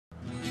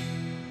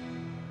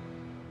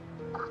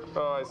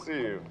Oh, I see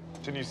you.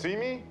 Can you see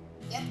me?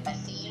 Yep, I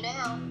see you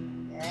now.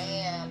 Here I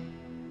am.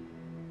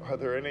 Are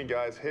there any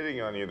guys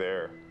hitting on you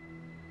there?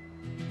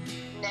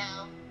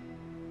 No.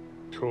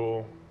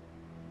 Cool.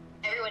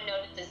 Everyone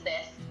notices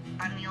this.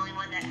 I'm the only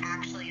one that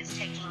actually is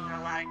taking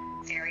a lot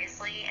of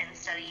seriously and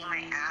studying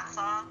my ass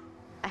off.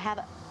 I have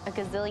a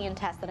gazillion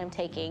tests that I'm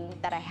taking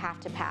that I have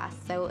to pass,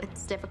 so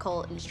it's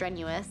difficult and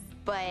strenuous,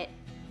 but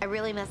I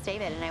really miss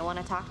David and I want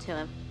to talk to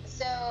him.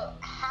 So,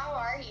 how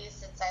are you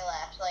since I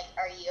left? Like,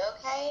 are you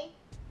okay?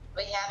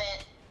 We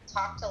haven't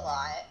talked a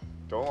lot.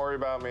 Don't worry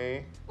about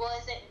me. Well,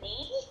 is it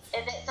me?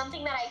 Is it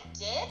something that I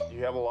did?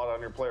 You have a lot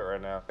on your plate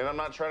right now, and I'm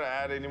not trying to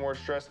add any more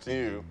stress to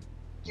you.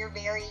 You're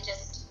very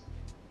just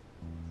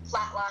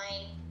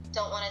flatline,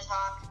 don't want to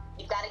talk.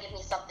 You've got to give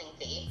me something,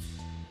 V.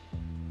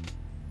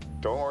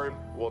 Don't worry,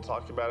 we'll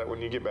talk about it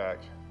when you get back.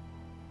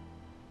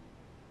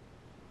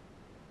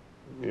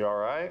 You all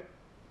right?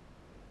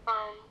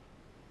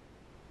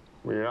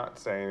 Well, you're not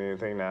saying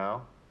anything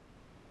now.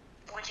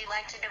 Would you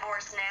like to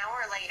divorce now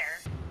or later?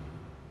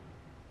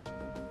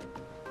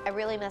 I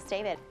really miss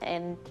David,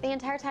 and the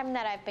entire time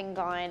that I've been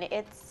gone,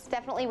 it's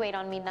definitely weighed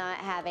on me not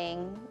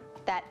having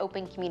that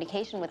open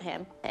communication with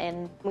him,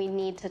 and we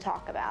need to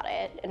talk about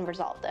it and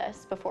resolve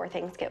this before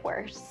things get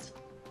worse.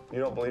 You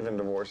don't believe in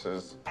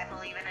divorces. I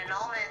believe in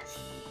annulments.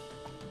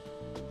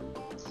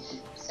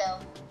 So,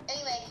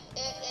 anyway,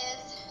 it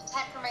is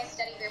time for my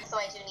study group, so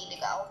I do need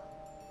to go.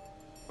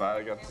 Glad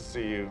I got to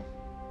see you.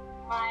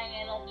 Bye,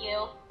 I love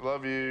you.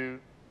 Love you.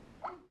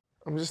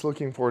 I'm just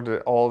looking forward to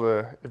all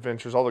the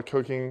adventures, all the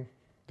cooking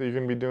that you're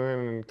gonna be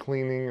doing and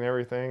cleaning and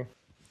everything.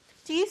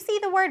 Do you see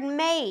the word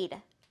 "made"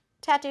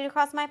 tattooed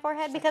across my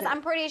forehead? Because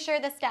I'm pretty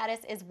sure the status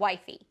is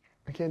wifey.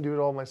 I can't do it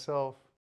all myself.